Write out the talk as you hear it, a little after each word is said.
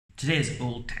Today's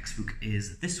old textbook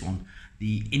is this one,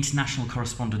 the International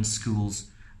Correspondence School's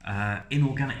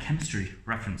Inorganic Chemistry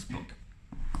reference book.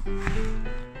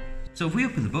 So if we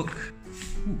open the book,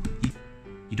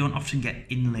 you don't often get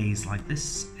inlays like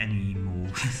this anymore.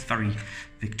 It's very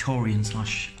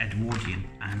Victorian/Edwardian,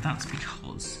 and that's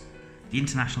because the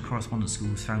International Correspondence School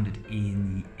was founded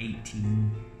in the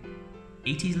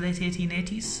 1880s, late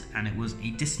 1880s, and it was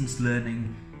a distance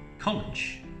learning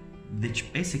college,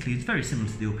 which basically is very similar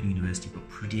to the Open University but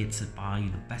predates it by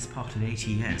the best part of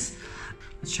 80 years.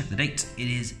 Let's check the date. It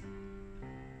is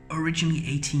originally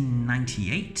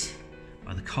 1898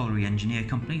 by the Colliery Engineer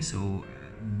Company, so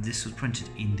this was printed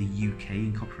in the UK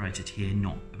and copyrighted here,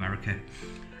 not America,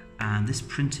 and this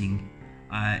printing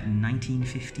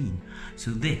 1915.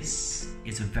 So this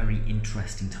is a very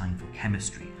interesting time for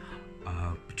chemistry,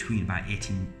 between about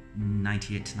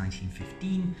 1898 to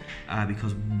 1915,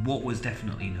 because what was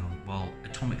definitely known, well,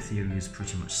 atomic theory was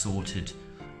pretty much sorted,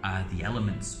 the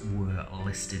elements were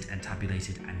listed and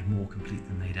tabulated and more complete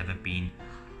than they'd ever been.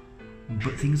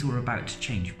 But things were about to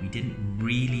change. We didn't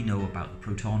really know about the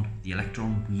proton, the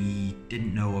electron, we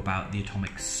didn't know about the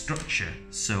atomic structure.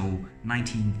 So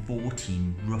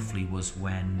 1914 roughly was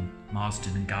when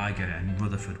Marsden and Geiger and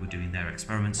Rutherford were doing their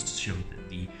experiments to show that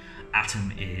the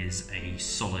atom is a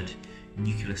solid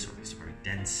nucleus, or at least a very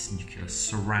dense nucleus,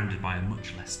 surrounded by a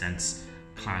much less dense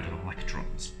cloud of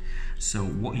electrons. So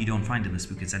what you don't find in this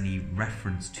book is any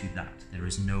reference to that. There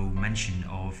is no mention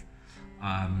of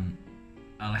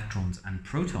electrons and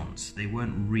protons. They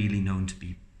weren't really known to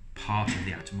be part of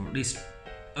the atom, or at least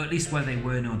where they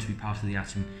were known to be part of the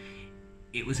atom,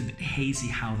 it was a bit hazy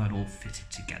how that all fitted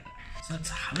together. So let's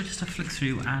have just a flick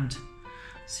through and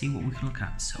see what we can look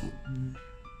at.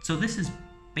 So this is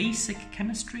basic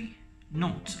chemistry,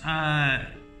 not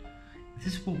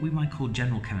this is what we might call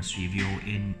general chemistry if you're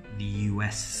in the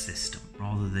US system,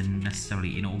 rather than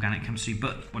necessarily inorganic chemistry,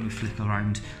 but when we flick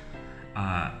around,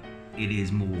 it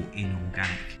is more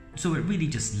inorganic. So it really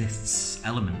just lists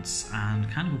elements and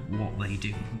kind of what they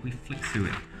do. If we flick through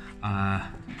it,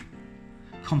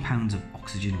 compounds of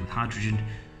oxygen with hydrogen,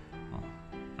 well,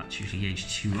 that's usually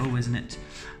H2O, isn't it?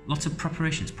 Lots of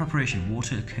preparations. Preparation.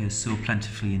 Water occurs so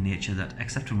plentifully in nature that,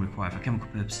 except when required for chemical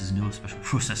purposes, no special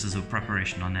processes of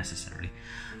preparation are necessarily.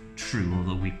 True,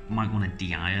 although we might want to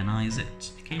deionize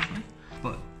it occasionally.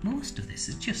 But most of this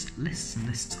is just lists and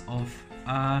lists of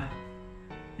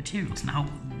materials. Now,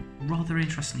 rather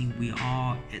interestingly, we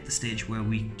are at the stage where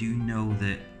we do know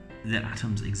that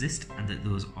atoms exist and that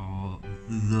those are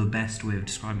the best way of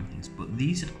describing things, but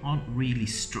these aren't really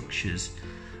structures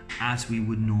as we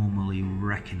would normally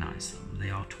recognize them. They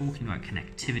are talking about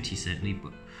connectivity, certainly,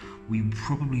 but we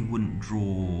probably wouldn't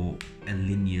draw a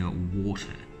linear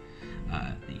water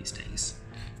these days.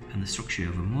 And the structure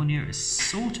of ammonia is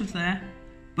sort of there,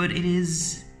 but it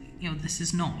is, this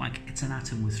is not like it's an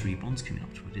atom with 3 bonds coming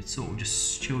up to it. It's sort of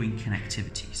just showing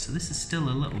connectivity. So this is still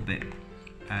a little bit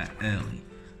early.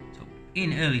 So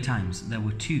in early times, there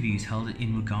were 2 views held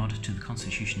in regard to the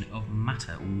constitution of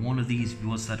matter. One of these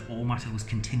was that all matter was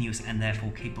continuous and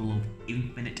therefore capable of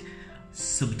infinite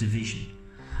subdivision.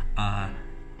 Now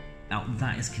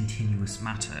that is continuous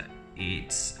matter.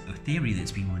 It's a theory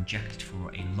that's been rejected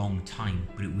for a long time,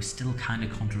 but it was still kind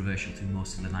of controversial through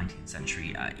most of the 19th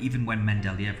century. Even when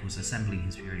Mendeleev was assembling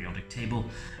his periodic table,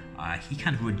 he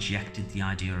kind of rejected the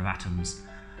idea of atoms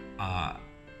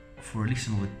for at least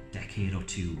another decade or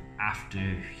two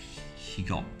after he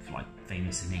got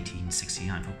famous in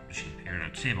 1869 for publishing the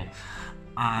periodic table.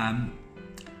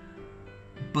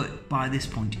 But by this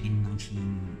point in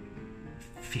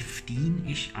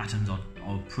 1915-ish, atoms are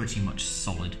pretty much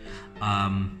solid.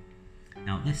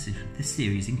 Now this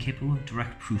theory is incapable of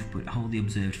direct proof, but all the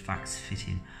observed facts fit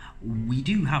in. We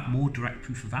do have more direct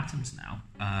proof of atoms now.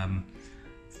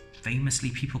 Famously,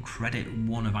 people credit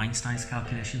one of Einstein's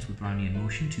calculations with Brownian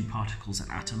motion, 2 particles and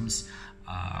atoms.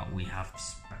 We have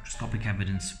spectroscopic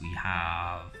evidence, we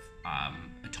have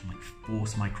atomic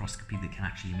force microscopy that can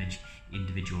actually image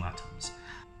individual atoms.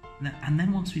 And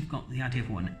then once we've got the idea of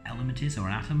what an element is, or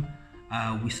an atom,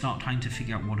 we start trying to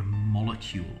figure out what a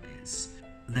molecule is.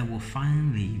 There will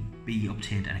finally be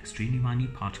obtained an extremely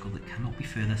minute particle that cannot be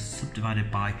further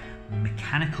subdivided by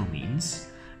mechanical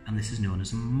means, and this is known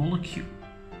as a molecule.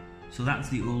 So that's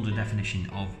the older definition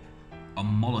of a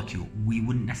molecule. We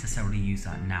wouldn't necessarily use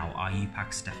that now. Our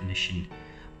UPAC's definition,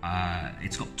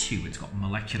 it's got 2. It's got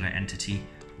molecular entity,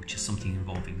 which is something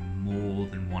involving more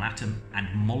than one atom,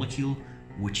 and molecule,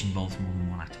 which involves more than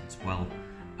one atom as well,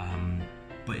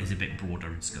 but is a bit broader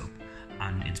in scope.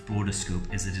 And its broader scope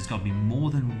is that it's got to be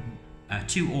more than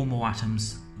 2 or more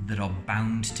atoms that are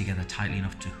bound together tightly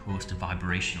enough to host a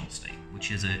vibrational state,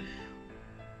 which is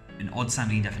an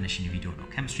odd-sounding definition if you don't know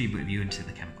chemistry, but if you're into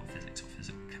the chemical physics or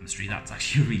physical chemistry, that's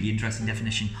actually a really interesting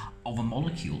definition of a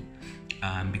molecule,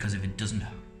 because if it doesn't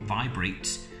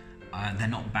vibrate, they're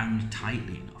not bound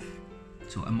tightly enough.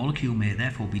 So a molecule may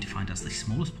therefore be defined as the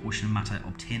smallest portion of matter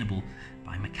obtainable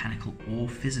by mechanical or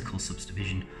physical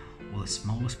subdivision, or the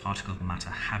smallest particle of matter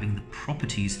having the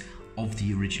properties of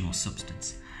the original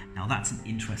substance. Now that's an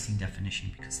interesting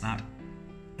definition, because that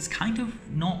is kind of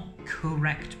not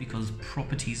correct, because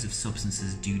properties of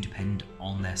substances do depend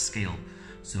on their scale.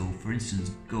 So for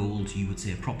instance, gold, you would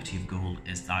say a property of gold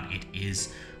is that it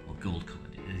is, well, gold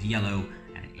coloured, it is yellow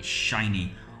and it is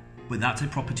shiny. But that's a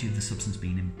property of the substance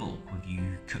being in bulk. If you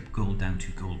cut gold down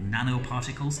to gold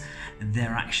nanoparticles,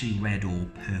 they're actually red or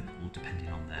purple depending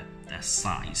on their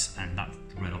size, and that's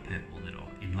red or purple that are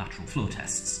in lateral flow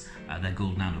tests. They're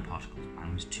gold nanoparticles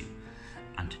bound to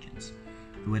antigens.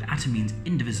 The word atom means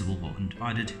indivisible or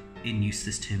undivided. In use,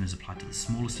 this term is applied to the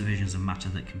smallest divisions of matter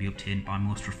that can be obtained by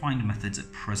most refined methods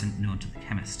at present known to the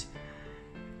chemist.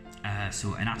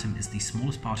 So an atom is the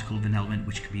smallest particle of an element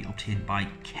which can be obtained by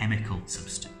chemical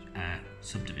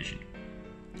subdivision.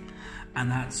 And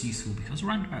that's useful because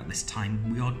around about this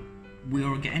time we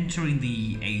are entering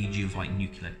the age of like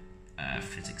nuclear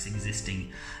physics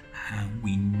existing.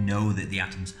 We know that the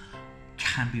atoms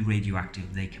can be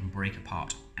radioactive, they can break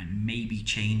apart and maybe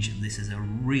change. This is a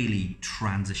really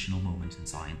transitional moment in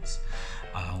science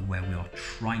where we are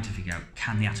trying to figure out,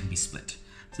 can the atom be split?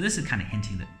 So this is kind of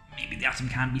hinting that maybe the atom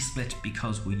can be split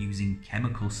because we're using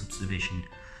chemical subdivision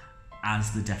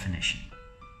as the definition.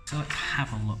 So let's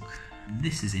have a look.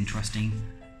 This is interesting.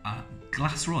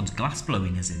 Glass rods, glass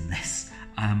blowing is in this.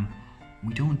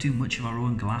 We don't do much of our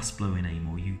own glass blowing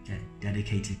anymore. You get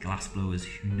dedicated glass blowers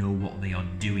who know what they are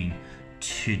doing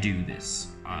to do this.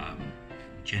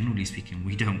 Generally speaking,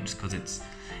 we don't, because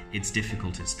it's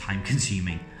difficult, it's time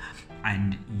consuming,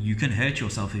 and you can hurt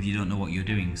yourself if you don't know what you're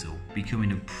doing. So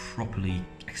becoming a properly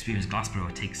experienced glass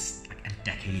blower takes like a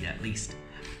decade at least.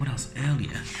 What else?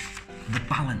 Earlier, the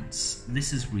balance.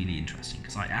 This is really interesting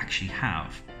because I actually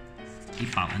have a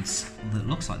balance that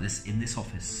looks like this in this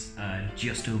office,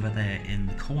 just over there in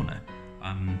the corner.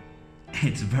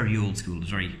 It's very old school, it's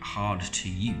very hard to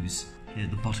use. Here at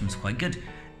the bottom is quite good.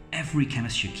 Every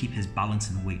chemist should keep his balance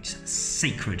and weight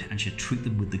sacred and should treat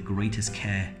them with the greatest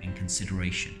care and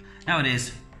consideration.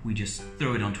 Nowadays, we just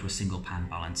throw it onto a single pan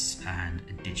balance and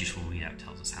a digital readout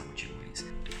tells us how much it weighs.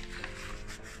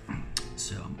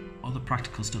 So, other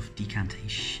practical stuff,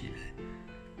 decantation.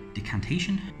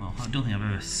 Well, I don't think I've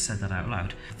ever said that out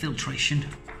loud. Filtration,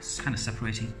 it's kind of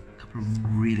separating. A couple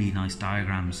of really nice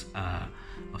diagrams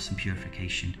of some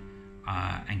purification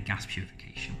and gas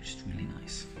purification, which is really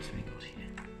nice. What have we got here?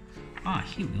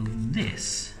 Here we go.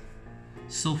 This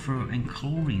sulfur and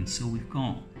chlorine. So we've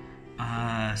got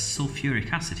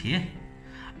sulfuric acid here,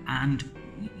 and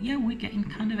yeah, we're getting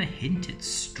kind of a hint at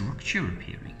structure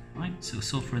appearing, right? So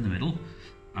sulfur in the middle,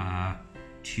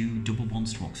 two double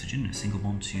bonds to oxygen, a single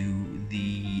bond to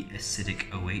the acidic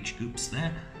OH groups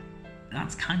there.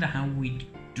 That's kind of how we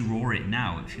draw it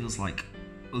now. It feels like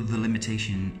the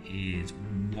limitation is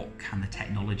what can the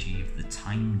technology of the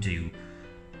time do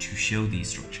to show these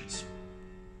structures.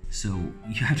 So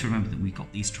you have to remember that we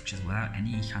got these structures without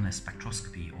any kind of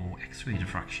spectroscopy or X-ray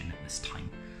diffraction at this time.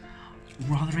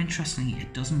 Rather interestingly,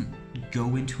 it doesn't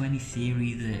go into any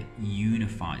theory that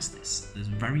unifies this.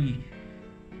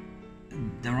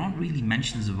 There aren't really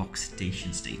mentions of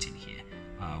oxidation state in here.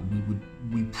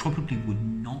 We probably would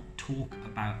not talk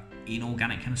about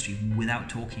inorganic chemistry without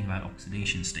talking about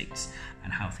oxidation states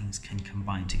and how things can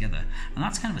combine together. And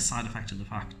that's kind of a side effect of the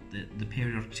fact that the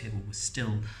periodic table was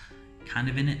still kind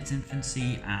of in its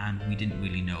infancy and we didn't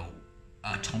really know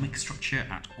atomic structure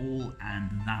at all, and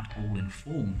that all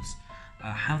informs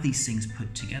how these things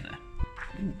put together.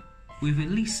 Ooh. We've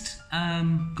at least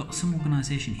got some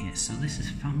organisation here. So this is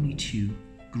family 2,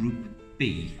 group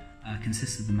B,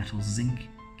 consists of the metals zinc,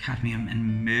 cadmium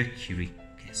and mercury.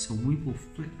 Okay, so we will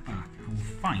flip back and we'll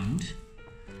find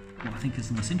what I think is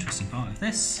the most interesting part of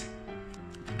this.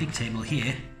 The big table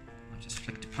here, I've just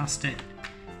flicked it past it,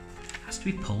 has to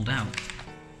be pulled out.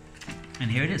 And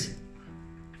here it is.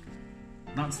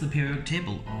 That's the periodic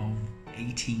table of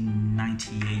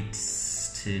 1898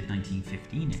 to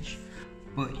 1915-ish.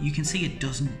 But you can see it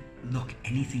doesn't look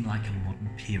anything like a modern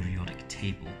periodic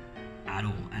table at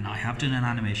all. And I have done an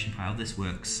animation for how this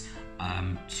works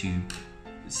to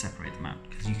separate them out,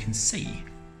 because you can see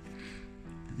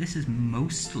that this is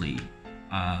mostly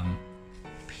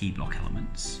P block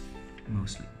elements,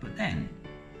 mostly. But then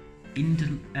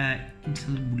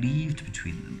interleaved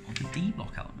between them are the D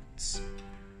block elements.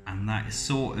 And that is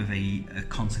sort of a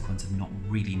consequence of not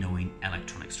really knowing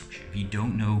electronic structure. If you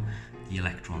don't know the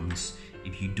electrons,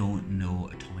 if you don't know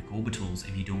atomic orbitals,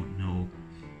 if you don't know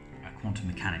quantum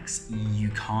mechanics, you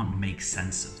can't make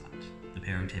sense of that. The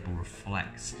periodic table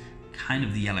reflects kind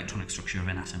of the electronic structure of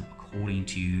an atom according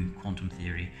to quantum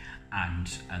theory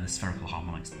and the spherical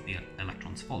harmonics that the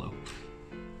electrons follow.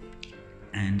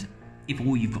 And if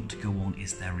all you've got to go on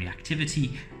is their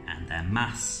reactivity and their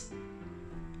mass,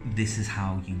 this is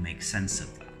how you make sense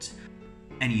of that.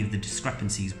 Any of the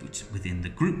discrepancies within the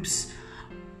groups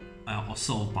are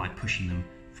solved by pushing them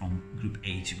from group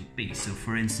A to group B. So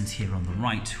for instance, here on the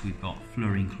right, we've got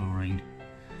fluorine, chlorine,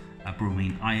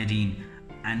 bromine, iodine,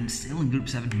 and still in group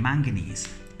 7, manganese.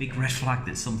 Big red flag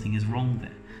that something is wrong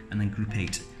there. And then group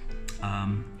 8,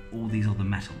 all these other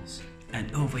metals.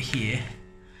 And over here,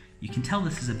 you can tell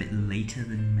this is a bit later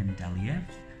than Mendeleev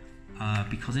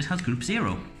because it has group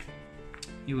 0.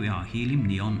 Here we are, helium,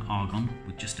 neon, argon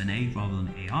with just an A rather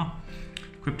than AR,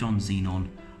 krypton, xenon.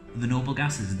 The noble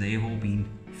gases, they have all been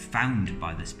found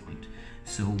by this point.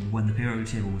 So when the periodic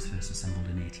table was first assembled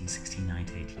in 1869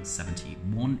 to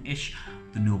 1871-ish,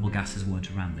 the noble gases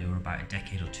weren't around. They were about a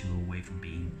decade or two away from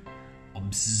being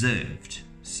observed.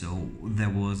 So there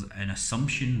was an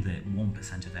assumption that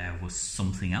 1% of air was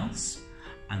something else,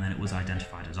 and then it was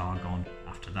identified as argon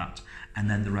after that, and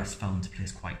then the rest fell into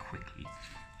place quite quickly.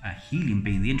 Helium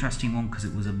being the interesting one because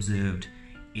it was observed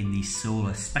in the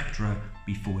solar spectra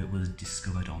before it was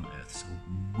discovered on Earth. So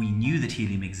we knew that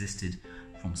helium existed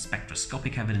from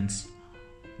spectroscopic evidence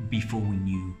before we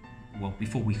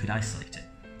could isolate it.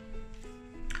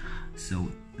 So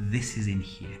this is in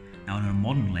here. Now in a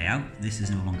modern layout, this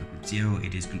is no longer group 0,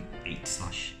 it is group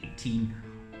 8/18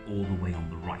 all the way on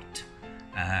the right.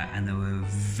 And there were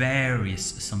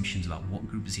various assumptions about what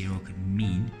group 0 could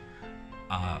mean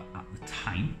at the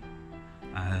time.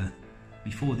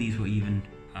 Before these were even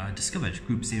discovered,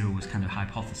 group 0 was kind of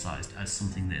hypothesized as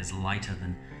something that is lighter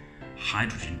than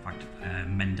hydrogen. In fact,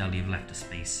 Mendeleev left a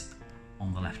space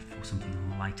on the left for something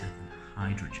lighter than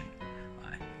hydrogen.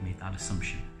 He made that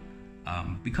assumption.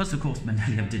 Because of course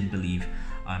Mendeleev didn't believe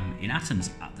in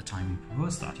atoms at the time he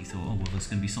proposed that. He thought, oh well, there's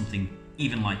going to be something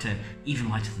even lighter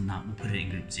than that, we'll put it in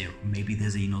group 0. Maybe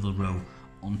there's another row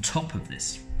on top of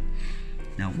this.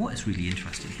 Now what is really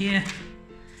interesting here,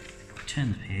 if I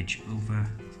turn the page over, I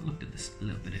looked at this a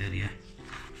little bit earlier,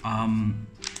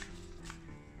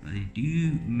 they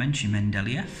do mention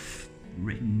Mendeleev,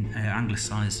 written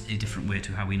anglicised a different way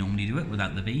to how we normally do it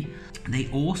without the V. They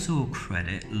also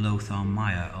credit Lothar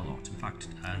Meyer a lot. In fact,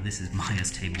 this is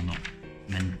Meyer's table, not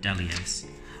Mendeleev's.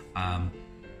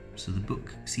 So the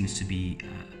book seems to be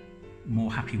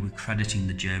more happy with crediting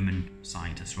the German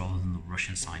scientists rather than the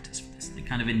Russian scientists for this. They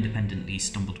kind of independently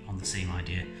stumbled upon the same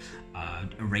idea,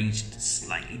 arranged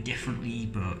slightly differently,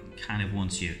 but kind of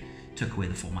once you took away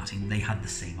the formatting, they had the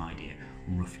same idea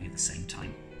roughly at the same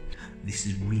time. This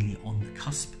is really on the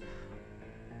cusp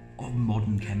of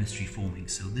modern chemistry forming,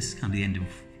 so this is kind of the end of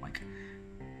like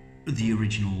the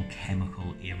original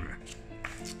chemical era.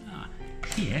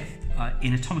 Here,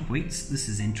 in atomic weights, this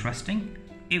is interesting.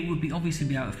 It would obviously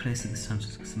be out of place at this time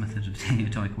because the method of obtaining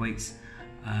atomic weights,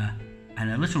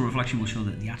 and a little reflection will show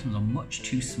that the atoms are much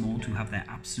too small to have their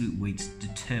absolute weights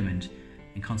determined,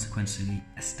 and consequently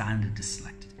a standard is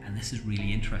selected. And this is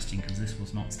really interesting because this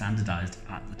was not standardized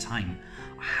at the time.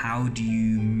 How do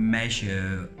you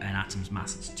measure an atom's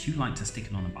mass? It's too light to stick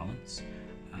it on a balance.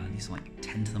 These are like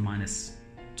 10 to the minus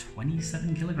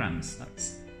 27 kilograms.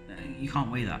 That's you can't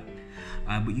weigh that.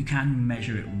 But you can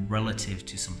measure it relative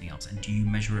to something else. And do you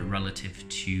measure it relative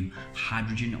to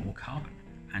hydrogen or carbon?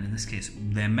 And in this case,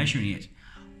 they're measuring it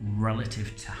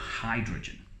relative to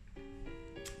hydrogen.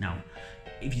 Now,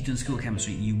 if you've done school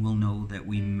chemistry, you will know that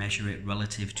we measure it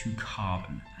relative to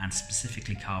carbon, and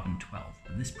specifically carbon-12.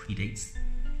 And this predates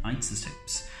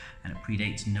isotopes, and it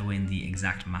predates knowing the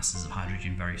exact masses of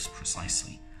hydrogen very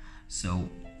precisely. So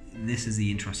this is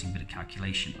the interesting bit of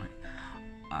calculation, right?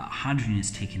 Hydrogen is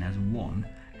taken as 1,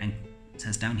 and it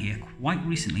says down here, quite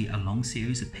recently a long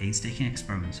series of painstaking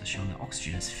experiments have shown that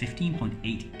oxygen is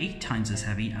 15.88 times as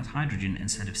heavy as hydrogen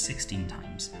instead of 16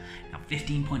 times. Now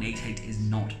 15.88 is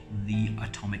not the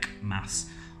atomic mass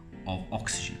of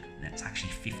oxygen, that's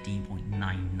actually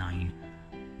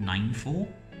 15.9994,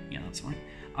 yeah that's right,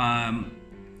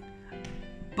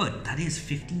 but that is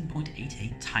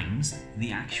 15.88 times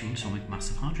the actual atomic mass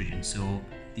of hydrogen. So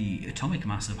the atomic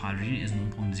mass of hydrogen is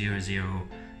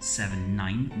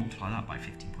 1.0079, multiply that by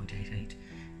 15.88.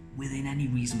 Within any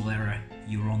reasonable error,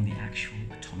 you're on the actual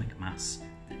atomic mass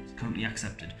that's currently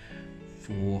accepted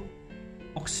for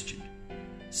oxygen.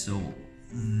 So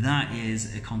that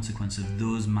is a consequence of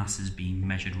those masses being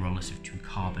measured relative to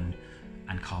carbon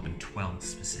and carbon-12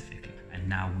 specifically. And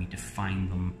now we define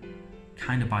them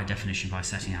kind of by definition by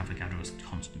setting Avogadro's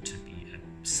constant to be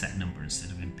a set number instead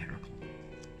of empirical.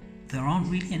 There aren't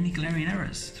really any glaring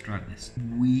errors throughout this.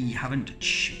 We haven't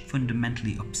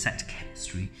fundamentally upset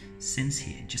chemistry since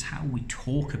here. Just how we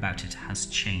talk about it has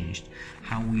changed.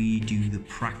 How we do the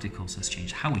practicals has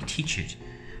changed. How we teach it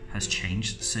has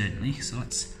changed, certainly. So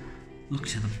let's look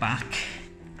to the back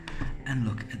and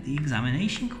look at the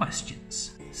examination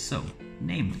questions. So,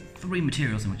 name 3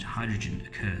 materials in which hydrogen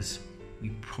occurs.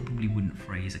 You probably wouldn't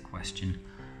phrase a question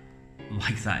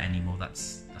like that anymore.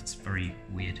 That's very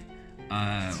weird.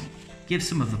 Give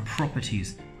some of the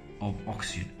properties of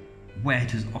oxygen. Where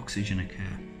does oxygen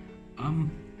occur?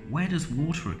 Where does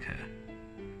water occur?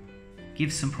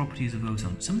 Give some properties of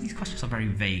ozone. Some of these questions are very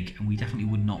vague, and we definitely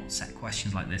would not set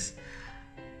questions like this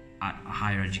at a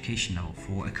higher education level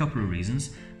for a couple of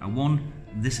reasons. One,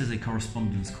 this is a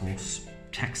correspondence course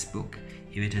textbook.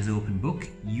 If it is open book,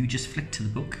 you just flick to the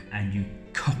book and you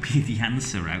copy the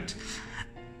answer out.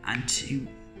 And 2,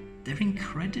 they're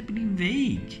incredibly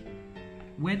vague.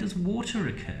 Where does water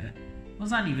occur? What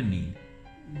does that even mean?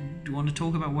 Do you want to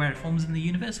talk about where it forms in the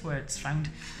universe, where it's found?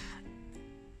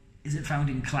 Is it found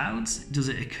in clouds? Does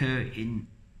it occur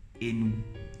in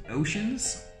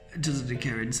oceans? Does it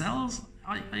occur in cells?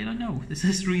 I don't know. This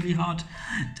is really hard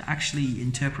to actually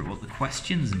interpret what the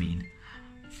questions mean.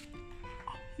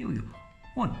 Here we go.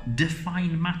 1.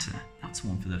 Define matter. That's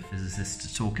one for the physicists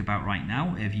to talk about right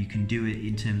now. If you can do it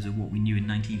in terms of what we knew in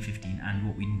 1915 and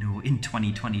what we know in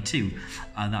 2022,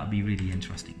 that would be really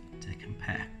interesting to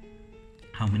compare.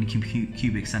 How many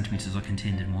cubic centimetres are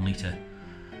contained in 1 litre?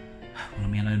 Well, I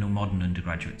mean, I know modern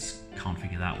undergraduates can't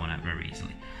figure that one out very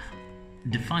easily.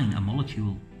 Define a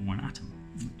molecule or an atom.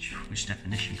 Which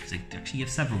definition? Because they actually give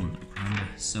several, remember.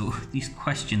 So these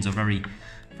questions are very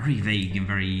vague and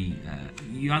very.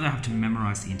 You either have to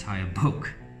memorize the entire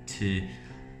book to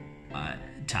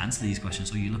answer these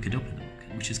questions, or you look it up in the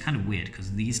book, which is kind of weird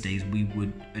because these days we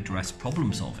would address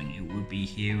problem solving. It would be,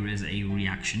 here is a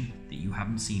reaction that you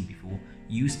haven't seen before.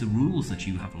 Use the rules that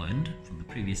you have learned from the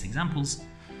previous examples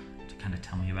to kind of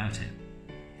tell me about it.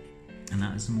 And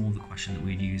that is more the question that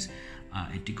we'd use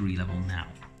at degree level now.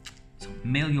 So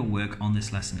mail your work on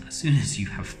this lesson as soon as you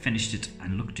have finished it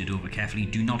and looked it over carefully.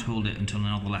 Do not hold it until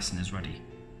another lesson is ready.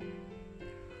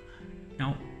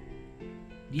 Now,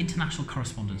 the International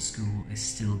Correspondence School is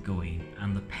still going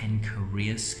and the Penn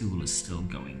Career School is still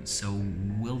going. So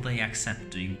will they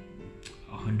accept a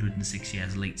 106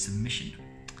 years late submission?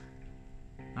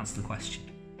 That's the question.